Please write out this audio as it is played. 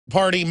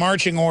Party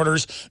marching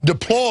orders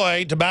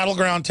deploy to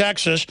Battleground,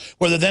 Texas,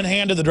 where they're then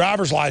handed the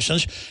driver's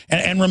license.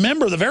 And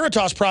remember, the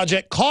Veritas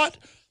Project caught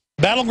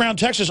Battleground,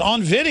 Texas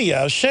on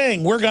video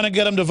saying, we're going to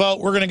get them to vote,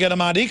 we're going to get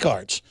them ID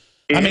cards.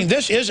 I mean,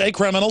 this is a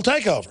criminal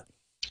takeover.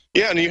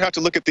 Yeah, and you have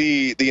to look at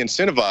the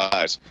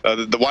incentivize,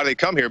 why they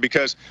come here,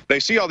 because they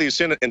see all these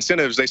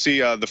incentives. They see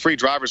the free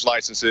driver's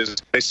licenses.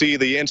 They see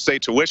the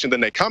in-state tuition.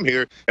 Then they come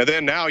here, and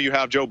then now you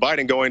have Joe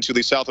Biden going to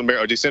the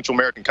Central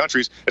American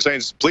countries and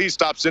saying, please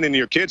stop sending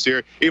your kids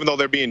here, even though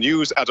they're being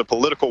used as a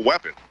political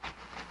weapon.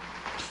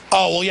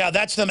 Oh, well, yeah,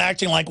 that's them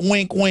acting like,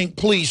 wink, wink,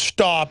 please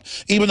stop,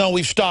 even though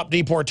we've stopped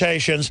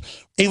deportations,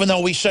 even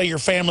though we say your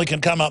family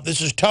can come up.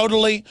 This is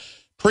totally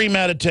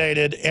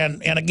premeditated,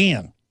 and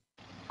again,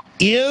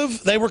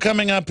 if they were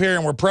coming up here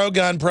and were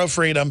pro-gun,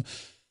 pro-freedom,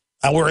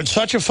 we're in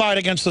such a fight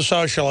against the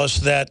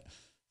socialists that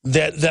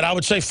I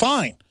would say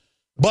fine.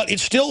 But it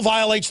still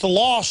violates the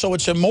law, so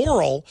it's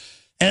immoral.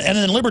 And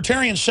then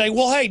libertarians say,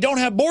 well, hey, don't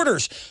have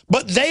borders.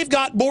 But they've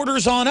got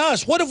borders on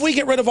us. What if we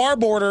get rid of our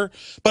border,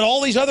 but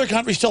all these other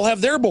countries still have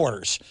their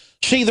borders?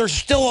 See, there's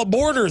still a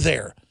border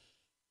there.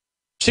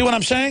 See what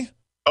I'm saying?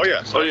 Oh,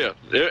 yeah. Oh,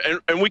 yeah.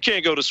 And we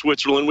can't go to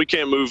Switzerland. We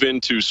can't move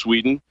into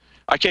Sweden.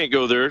 I can't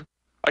go there.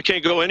 I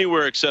can't go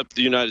anywhere except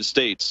the United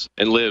States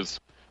and live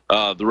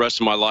the rest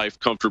of my life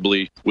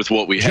comfortably with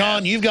what we have.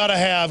 John, you've got to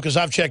have, because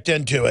I've checked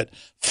into it,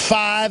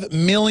 $5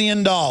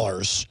 million,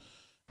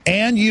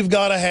 and you've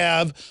got to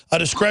have a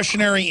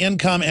discretionary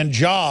income and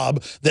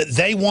job that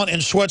they want in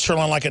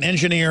Switzerland, like an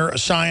engineer, a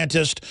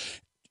scientist,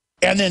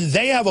 and then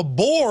they have a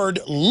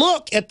board.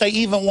 Look if they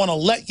even want to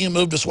let you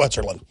move to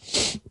Switzerland.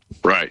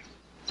 Right.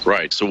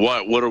 Right. So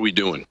what are we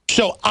doing?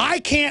 So I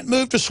can't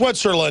move to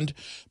Switzerland,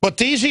 but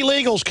these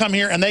illegals come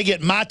here and they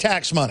get my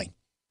tax money.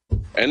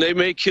 And they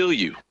may kill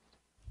you.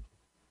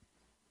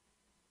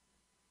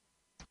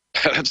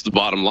 That's the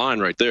bottom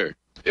line right there.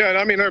 Yeah, and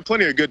I mean, there are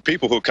plenty of good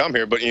people who come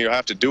here, but you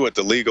have to do it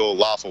the legal,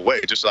 lawful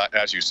way. Just like,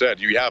 as you said,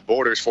 you have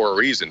borders for a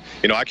reason.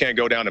 You know, I can't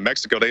go down to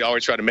Mexico. They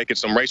always try to make it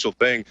some racial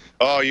thing.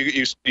 Oh,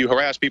 you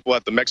harass people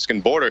at the Mexican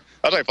border.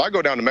 I was like, if I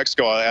go down to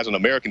Mexico as an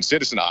American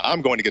citizen,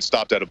 I'm going to get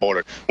stopped at a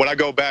border. When I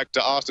go back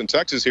to Austin,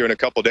 Texas here in a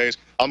couple of days,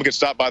 I'm going to get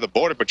stopped by the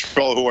Border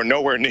Patrol who are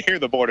nowhere near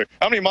the border.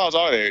 How many miles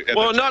are they?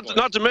 Well,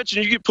 not to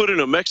mention you get put in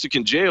a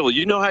Mexican jail.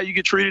 You know how you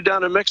get treated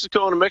down in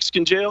Mexico in a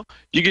Mexican jail?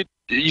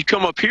 You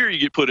come up here, you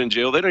get put in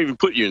jail. They don't even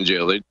put you in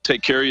jail. They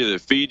take care of you, they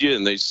feed you,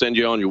 and they send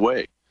you on your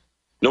way,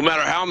 no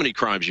matter how many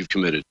crimes you've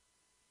committed.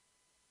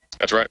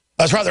 That's right.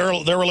 That's right.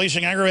 They're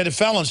releasing aggravated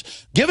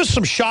felons. Give us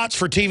some shots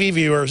for TV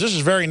viewers. This is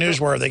very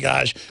newsworthy,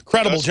 guys.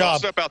 Credible job. I'll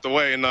step out the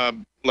way and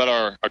let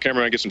our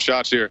cameraman get some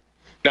shots here.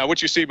 Now,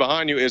 what you see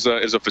behind you is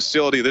a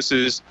facility. This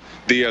is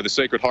the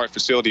Sacred Heart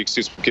facility. You can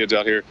see some kids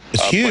out here.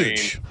 It's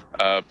huge.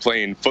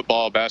 Playing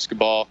football,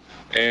 basketball,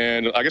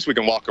 and I guess we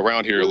can walk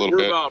around here a little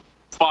bit. We're about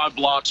 5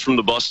 blocks from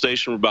the bus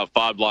station. We're about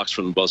 5 blocks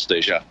from the bus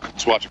station. Yeah,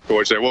 just watch it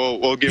towards there.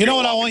 We'll give you know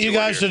what I want you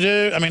guys to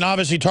do? I mean,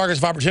 obviously, targets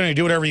of opportunity,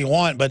 do whatever you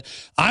want, but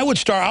I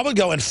would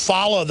go and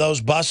follow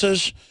those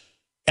buses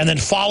and then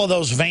follow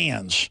those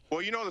vans.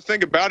 Well, you know, the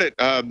thing about it,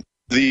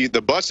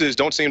 the buses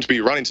don't seem to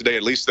be running today,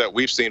 at least that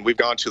we've seen. We've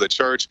gone to the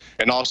church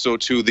and also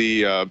to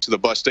the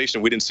bus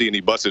station. We didn't see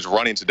any buses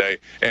running today,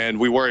 and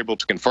we were able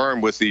to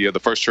confirm with the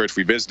first church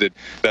we visited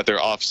that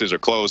their offices are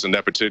closed, and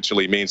that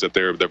potentially means that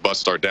their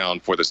buses are down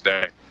for this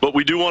day. But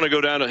we do want to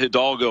go down to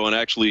Hidalgo and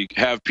actually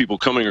have people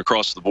coming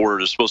across the border.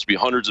 There's supposed to be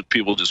hundreds of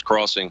people just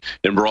crossing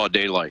in broad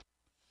daylight.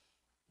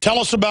 Tell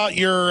us about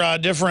your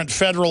different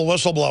federal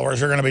whistleblowers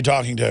you're going to be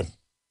talking to.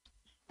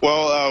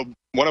 Well,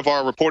 one of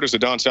our reporters,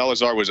 Don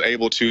Salazar, was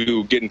able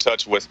to get in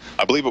touch with,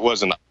 I believe it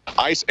was an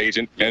ICE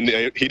agent, and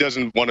he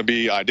doesn't want to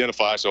be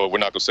identified, so we're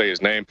not going to say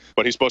his name,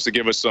 but he's supposed to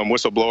give us some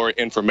whistleblower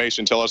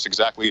information, tell us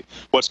exactly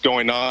what's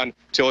going on,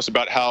 tell us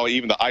about how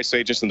even the ICE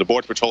agents and the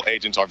Border Patrol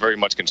agents are very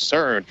much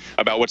concerned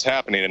about what's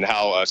happening and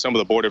how some of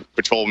the Border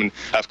Patrolmen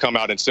have come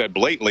out and said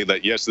blatantly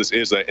that, yes, this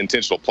is an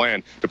intentional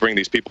plan to bring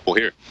these people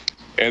here.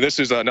 And this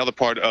is another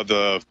part of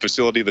the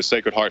facility, the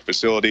Sacred Heart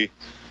facility.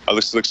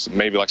 This looks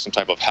maybe like some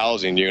type of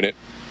housing unit.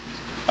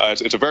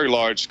 It's a very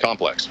large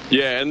complex.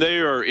 Yeah, and they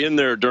are in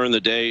there during the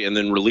day and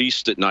then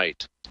released at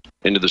night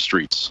into the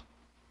streets.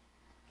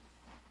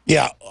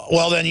 Yeah,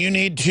 well, then you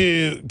need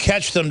to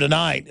catch them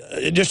tonight.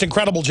 Just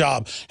incredible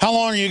job. How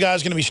long are you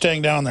guys going to be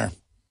staying down there?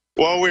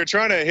 Well, we're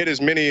trying to hit as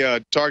many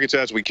targets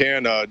as we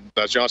can.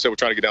 As John said, we're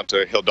trying to get down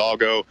to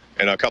Hidalgo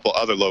and a couple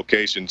other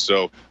locations.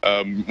 So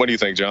what do you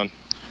think, John?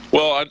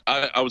 Well,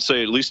 I would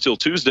say at least till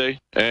Tuesday.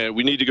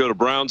 We need to go to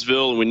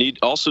Brownsville, and we need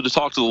also to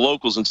talk to the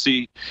locals and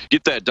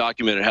get that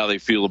documented, how they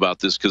feel about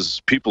this, because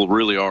people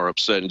really are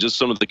upset. And just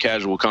some of the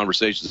casual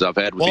conversations I've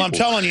had with people. Well, I'm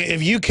telling you,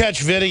 if you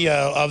catch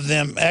video of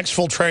them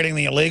exfiltrating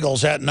the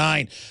illegals at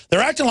night, they're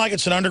acting like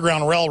it's an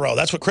underground railroad.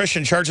 That's what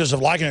Christian churches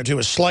have likened it to,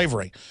 as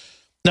slavery.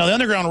 Now, the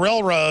Underground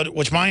Railroad,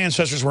 which my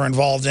ancestors were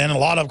involved in, and a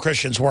lot of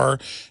Christians were,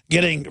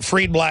 getting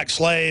freed black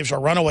slaves or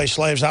runaway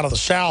slaves out of the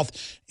South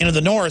into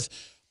the North.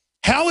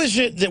 How is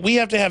it that we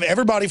have to have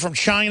everybody from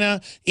China,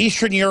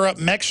 Eastern Europe,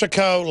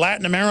 Mexico,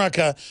 Latin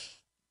America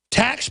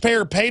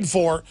taxpayer paid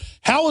for.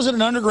 How is it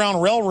an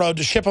underground railroad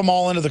to ship them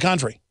all into the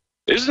country?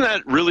 Isn't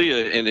that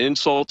really an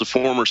insult to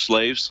former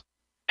slaves?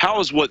 How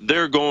is what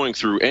they're going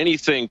through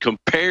anything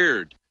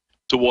compared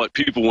to what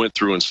people went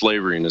through in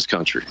slavery in this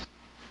country?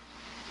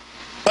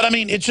 But, I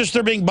mean, it's just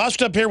they're being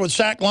bussed up here with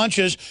sack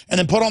lunches and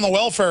then put on the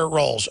welfare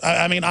rolls.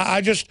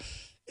 I just...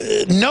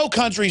 no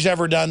country's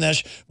ever done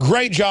this.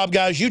 Great job,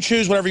 guys. You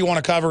choose whatever you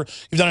want to cover.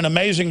 You've done an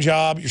amazing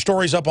job. Your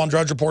story's up on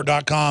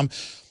DrudgeReport.com.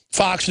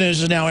 Fox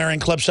News is now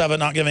airing clips of it,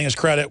 not giving us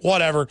credit,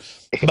 whatever.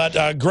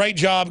 But great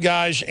job,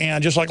 guys.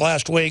 And just like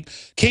last week,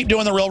 keep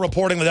doing the real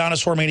reporting the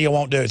Dinosaur Media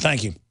won't do.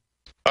 Thank you.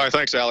 All right,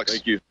 thanks, Alex.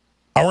 Thank you.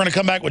 We're going to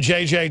come back with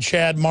JJ,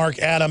 Chad, Mark,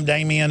 Adam,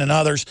 Damien, and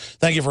others.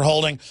 Thank you for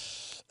holding.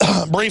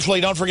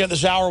 Briefly, don't forget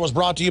this hour was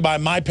brought to you by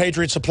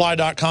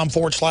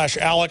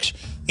mypatriotsupply.com/Alex.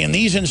 In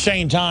these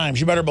insane times,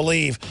 you better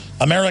believe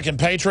American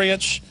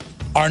patriots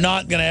are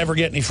not going to ever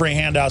get any free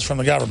handouts from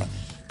the government.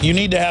 You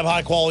need to have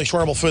high-quality,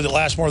 storable food that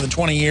lasts more than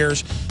 20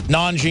 years,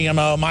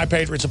 non-GMO,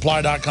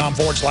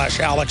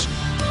 mypatriotsupply.com/Alex,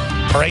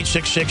 or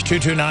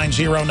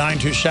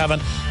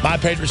 866-229-0927,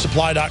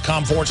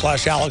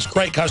 mypatriotsupply.com/Alex.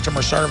 Great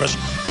customer service,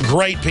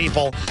 great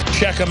people.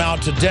 Check them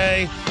out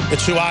today.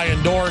 It's who I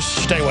endorse.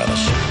 Stay with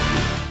us.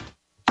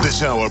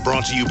 This hour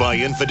brought to you by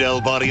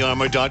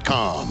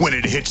InfidelBodyArmor.com. When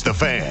it hits the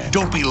fan,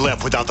 don't be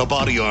left without the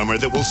body armor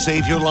that will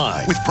save your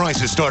life. With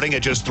prices starting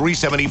at just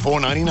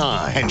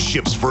 $374.99 and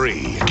ships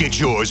free. Get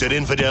yours at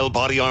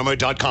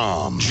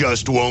InfidelBodyArmor.com.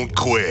 Just won't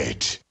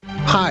quit.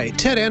 Hi,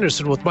 Ted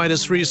Anderson with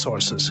Midas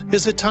Resources.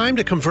 Is it time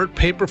to convert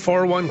paper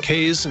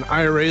 401ks and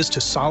IRAs to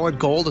solid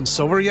gold and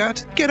silver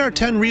yet? Get our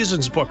 10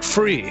 Reasons book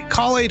free.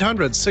 Call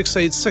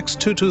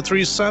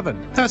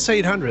 800-686-2237. That's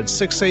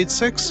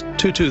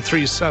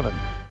 800-686-2237.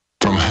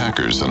 From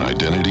hackers and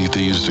identity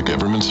thieves to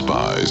government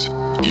spies,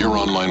 your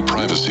online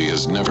privacy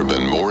has never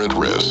been more at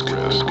risk.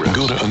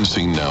 Go to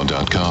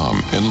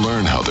unseennow.com and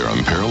learn how their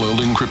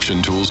unparalleled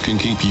encryption tools can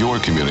keep your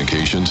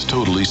communications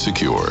totally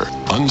secure.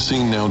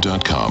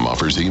 Unseennow.com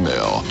offers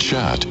email,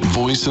 chat,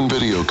 voice and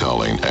video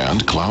calling,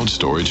 and cloud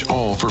storage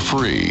all for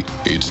free.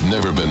 It's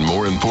never been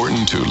more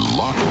important to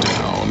lock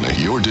down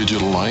your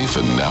digital life,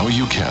 and now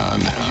you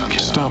can.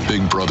 Stop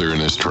Big Brother in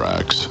his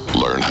tracks.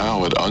 Learn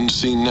how at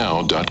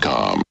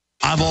unseennow.com.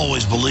 I've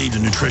always believed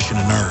in nutrition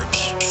and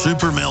herbs.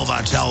 Super Male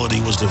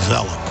Vitality was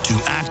developed to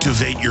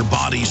activate your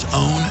body's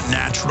own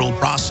natural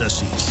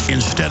processes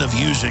instead of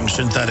using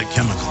synthetic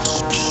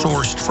chemicals.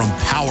 Sourced from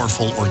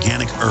powerful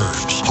organic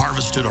herbs,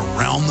 harvested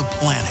around the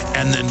planet,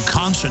 and then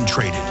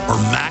concentrated for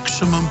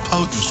maximum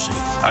potency.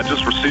 I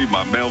just received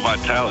my Male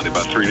Vitality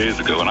about 3 days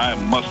ago, and I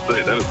must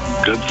say, that was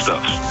good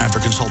stuff. After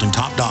consulting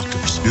top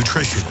doctors,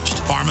 nutritionists,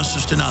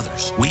 pharmacists, and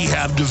others, we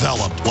have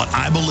developed what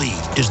I believe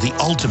is the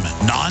ultimate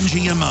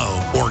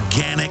non-GMO organic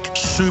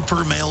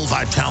Super Male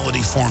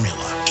Vitality formula.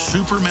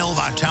 Super Male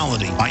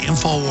Vitality by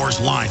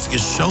InfoWars Life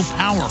is so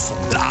powerful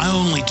that I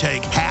only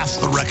take half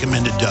the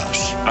recommended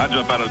dose. I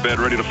jump out of bed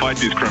ready to fight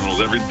these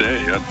criminals every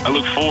day. I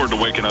look forward to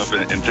waking up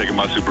and taking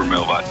my Super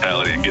Male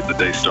Vitality and getting the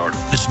day started.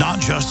 It's not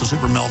just the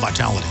Super Male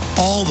Vitality.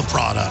 All the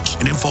products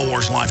at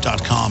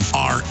InfoWarsLife.com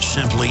are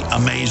simply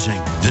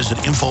amazing. Visit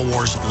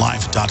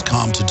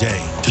InfoWarsLife.com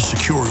today to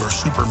secure your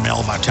Super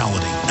Male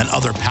Vitality and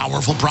other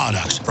powerful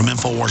products from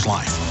InfoWars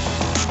Life.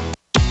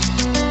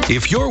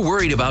 If you're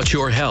worried about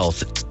your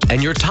health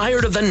and you're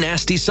tired of the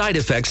nasty side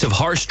effects of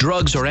harsh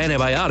drugs or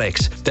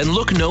antibiotics, then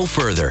look no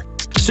further.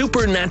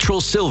 Supernatural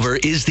Silver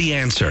is the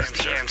answer.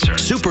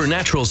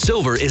 Supernatural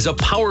Silver is a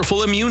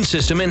powerful immune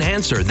system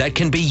enhancer that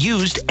can be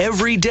used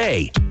every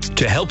day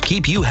to help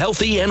keep you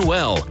healthy and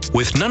well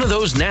with none of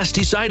those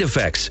nasty side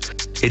effects.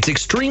 It's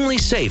extremely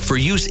safe for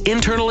use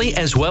internally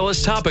as well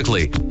as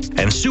topically.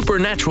 And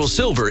Supernatural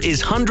Silver is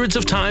hundreds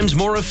of times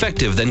more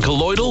effective than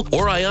colloidal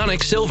or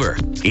ionic silver.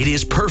 It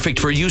is perfect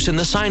for use in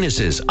the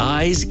sinuses,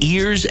 eyes,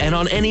 ears, and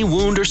on any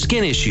wound or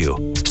skin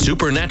issue.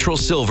 Supernatural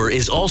Silver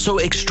is also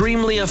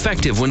extremely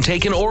effective when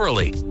taken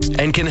orally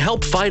and can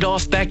help fight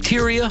off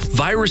bacteria,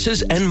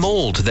 viruses, and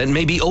mold that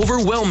may be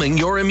overwhelming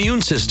your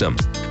immune system.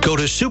 Go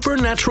to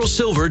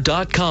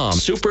supernaturalsilver.com,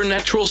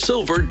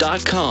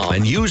 supernaturalsilver.com,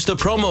 and use the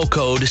promo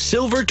code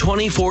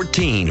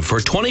SILVER2014 for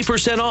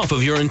 20% off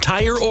of your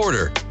entire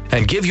order.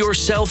 And give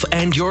yourself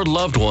and your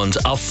loved ones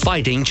a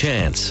fighting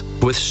chance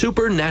with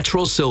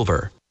Supernatural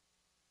Silver.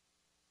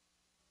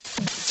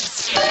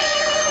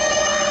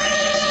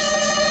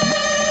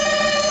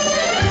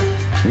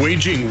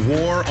 Waging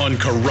war on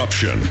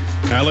corruption.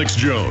 Alex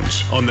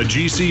Jones on the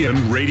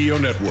GCN Radio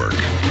Network.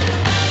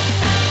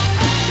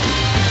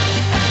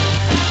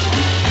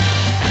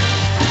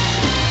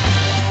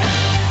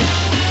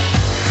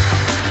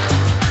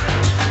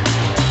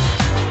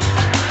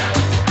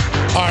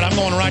 All right, I'm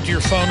going right to your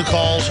phone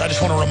calls. I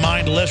just want to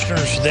remind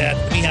listeners that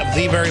we have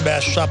the very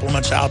best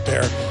supplements out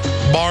there,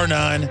 bar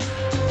none.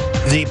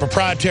 The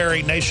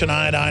proprietary Nation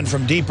Iodine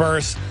from Deep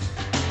Earth,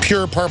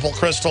 pure purple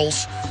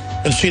crystals.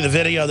 And see the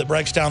video that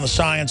breaks down the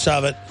science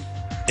of it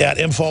at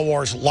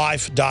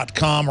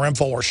InfoWarsLife.com or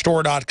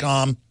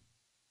InfoWarsStore.com.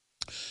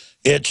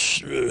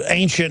 It's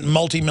ancient,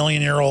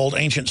 multi-million-year-old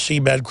ancient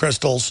seabed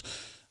crystals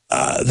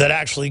that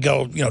actually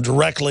go,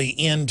 directly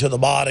into the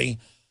body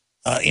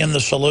in the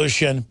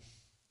solution.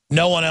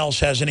 No one else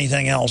has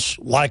anything else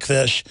like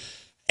this.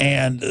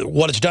 And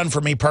what it's done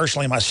for me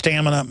personally, my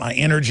stamina, my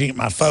energy,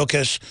 my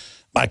focus,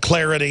 my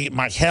clarity,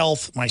 my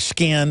health, my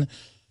skin.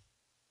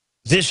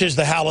 This is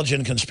the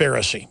halogen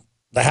conspiracy.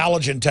 The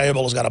halogen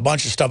table has got a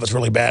bunch of stuff that's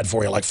really bad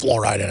for you, like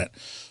fluoride in it.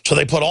 So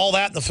they put all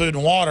that in the food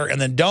and water and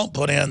then don't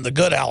put in the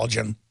good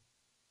halogen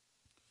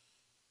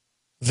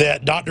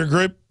that Dr.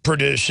 Group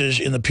produces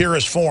in the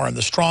purest form,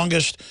 the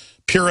strongest,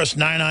 purest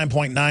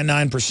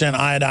 99.99%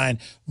 iodine,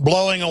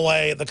 blowing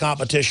away the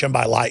competition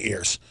by light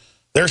years.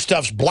 Their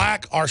stuff's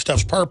black, our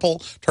stuff's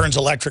purple, turns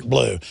electric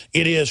blue.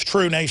 It is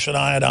true Nation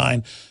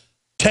iodine.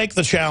 Take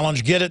the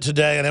challenge, get it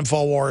today at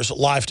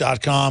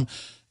InfoWarsLife.com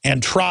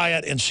and try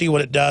it and see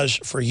what it does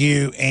for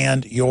you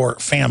and your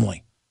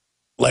family,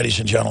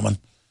 ladies and gentlemen.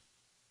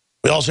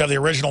 We also have the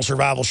original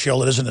Survival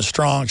Shield. It isn't as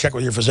strong. Check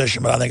with your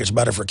physician, but I think it's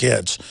better for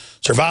kids.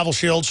 Survival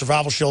Shield,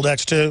 Survival Shield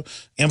X2,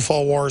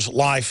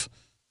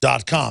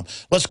 InfoWarsLife.com.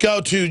 Let's go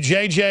to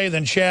JJ,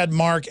 then Chad,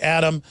 Mark,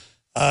 Adam,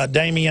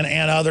 Damien,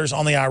 and others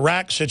on the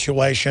Iraq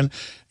situation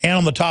and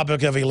on the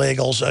topic of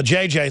illegals.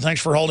 JJ, thanks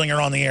for holding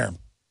her on the air.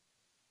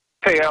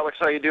 Hey, Alex,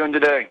 how you doing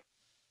today?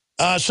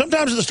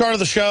 Sometimes at the start of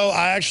the show,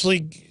 I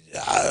actually,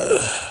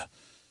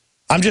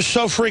 I'm just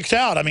so freaked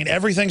out. I mean,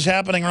 everything's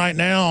happening right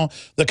now.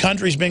 The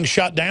country's being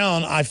shut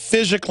down. I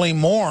physically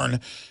mourn,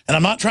 and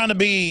I'm not trying to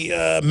be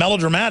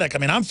melodramatic. I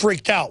mean, I'm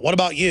freaked out. What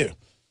about you?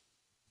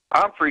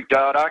 I'm freaked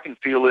out. I can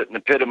feel it in the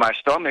pit of my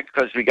stomach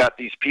because we got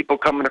these people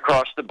coming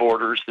across the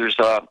borders. There's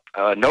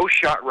no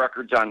shot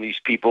records on these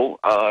people.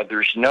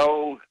 There's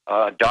no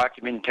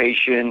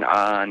documentation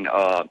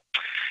on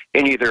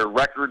any of their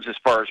records as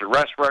far as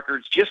arrest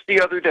records. Just the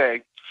other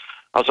day,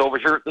 I was over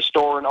here at the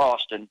store in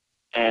Austin,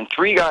 and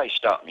 3 guys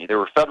stopped me. They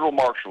were federal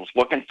marshals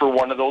looking for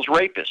one of those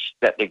rapists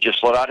that they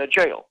just let out of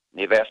jail.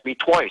 They've asked me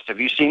twice, have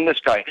you seen this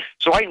guy?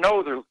 So I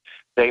know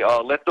they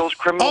let those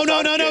criminals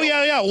out of jail.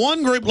 Yeah.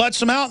 One group lets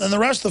them out, and the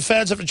rest of the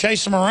feds have to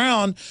chase them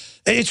around.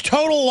 It's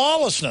total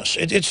lawlessness.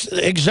 It's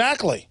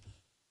exactly.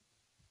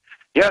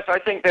 Yes, I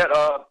think that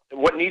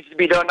what needs to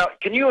be done now,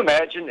 can you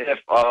imagine if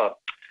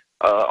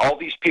all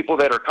these people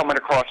that are coming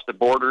across the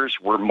borders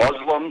were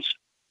Muslims?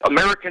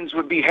 Americans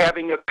would be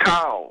having a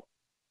cow.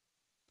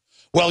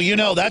 Well,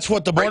 that's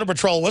what the Border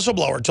Patrol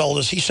whistleblower told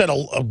us. He said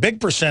a big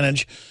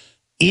percentage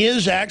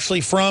is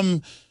actually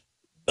from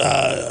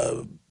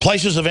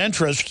places of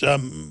interest,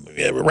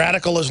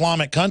 radical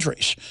Islamic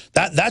countries.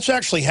 That's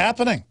actually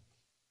happening.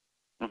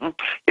 Mm-hmm.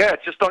 Yeah,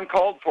 it's just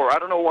uncalled for. I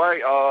don't know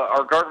why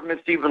our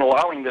government's even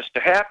allowing this to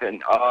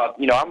happen.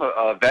 I'm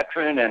a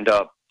veteran, and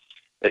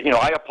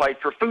I applied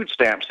for food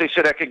stamps. They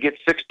said I could get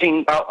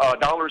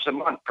 $16 a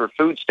month for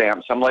food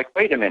stamps. I'm like,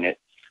 wait a minute.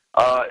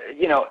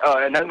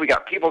 And then we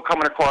got people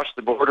coming across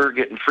the border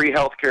getting free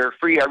health care,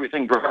 free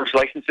everything, driver's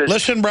licenses.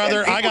 Listen,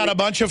 brother, I got a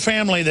bunch of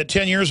family that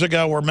 10 years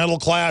ago were middle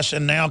class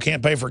and now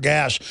can't pay for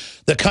gas.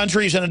 The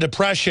country's in a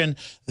depression.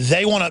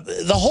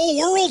 The whole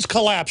world's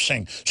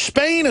collapsing.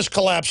 Spain is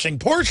collapsing.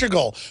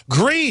 Portugal,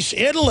 Greece,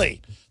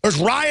 Italy. There's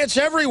riots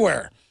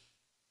everywhere.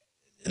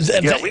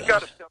 Yeah, we've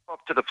got to step up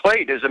to the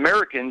plate as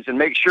Americans and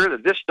make sure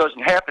that this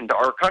doesn't happen to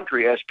our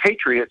country as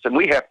patriots, and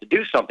we have to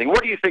do something.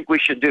 What do you think we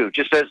should do?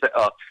 Just as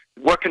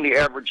what can the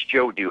average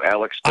Joe do,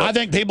 Alex? I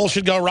think people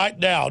should go right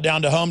now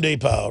down to Home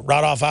Depot,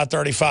 right off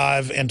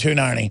I-35 and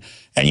 290,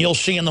 and you'll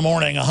see in the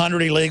morning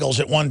 100 illegals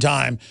at one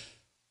time.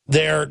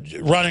 They're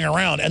running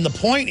around. And the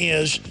point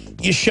is,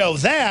 you show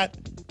that,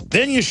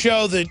 then you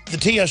show the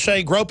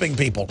TSA groping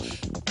people.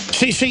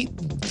 See,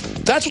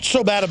 that's what's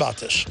so bad about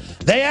this.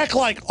 They act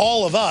like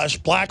all of us,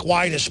 black,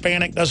 white,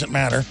 Hispanic, doesn't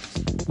matter.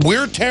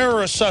 We're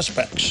terrorist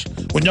suspects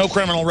with no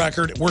criminal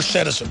record. We're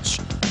citizens.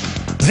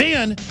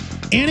 Then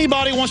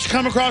anybody wants to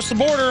come across the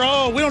border,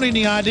 oh, we don't need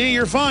any ID,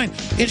 you're fine.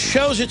 It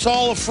shows it's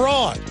all a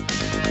fraud.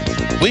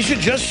 We should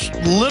just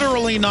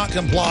literally not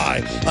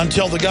comply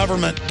until the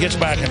government gets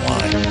back in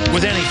line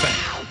with anything.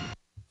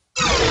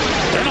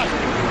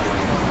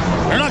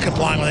 They're not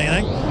complying with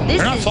anything.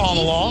 They're not following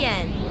the law.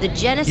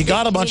 You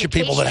got a bunch of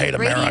people that hate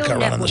America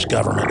running this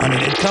government. I mean,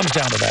 it comes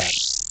down to that.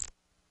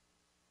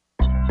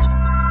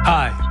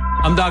 Hi,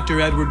 I'm Dr.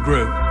 Edward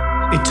Group.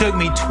 It took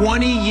me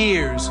 20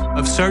 years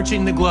of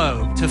searching the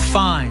globe to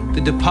find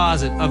the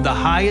deposit of the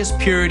highest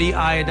purity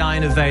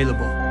iodine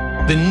available.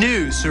 The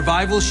new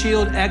Survival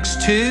Shield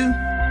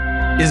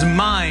X2 is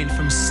mined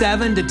from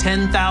 7,000 to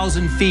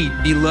 10,000 feet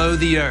below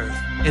the earth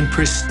in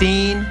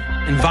pristine,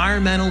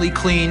 environmentally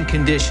clean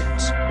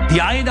conditions.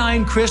 The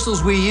iodine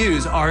crystals we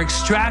use are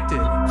extracted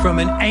from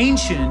an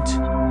ancient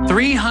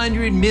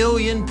 300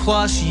 million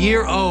plus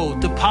year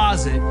old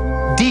deposit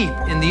deep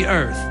in the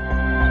earth.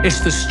 It's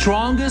the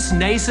strongest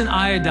nascent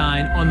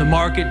iodine on the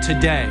market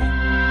today.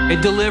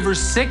 It delivers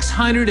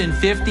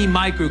 650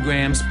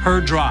 micrograms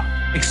per drop.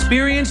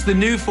 Experience the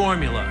new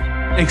formula.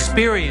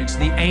 Experience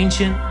the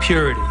ancient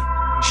purity.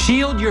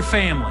 Shield your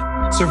family.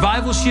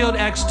 Survival Shield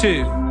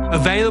X2.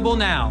 Available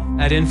now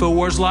at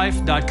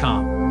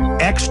InfoWarsLife.com.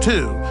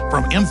 X2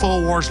 from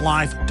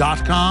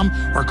InfoWarsLife.com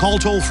or call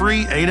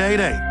toll-free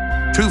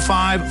 888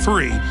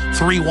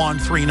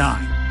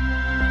 253-3139.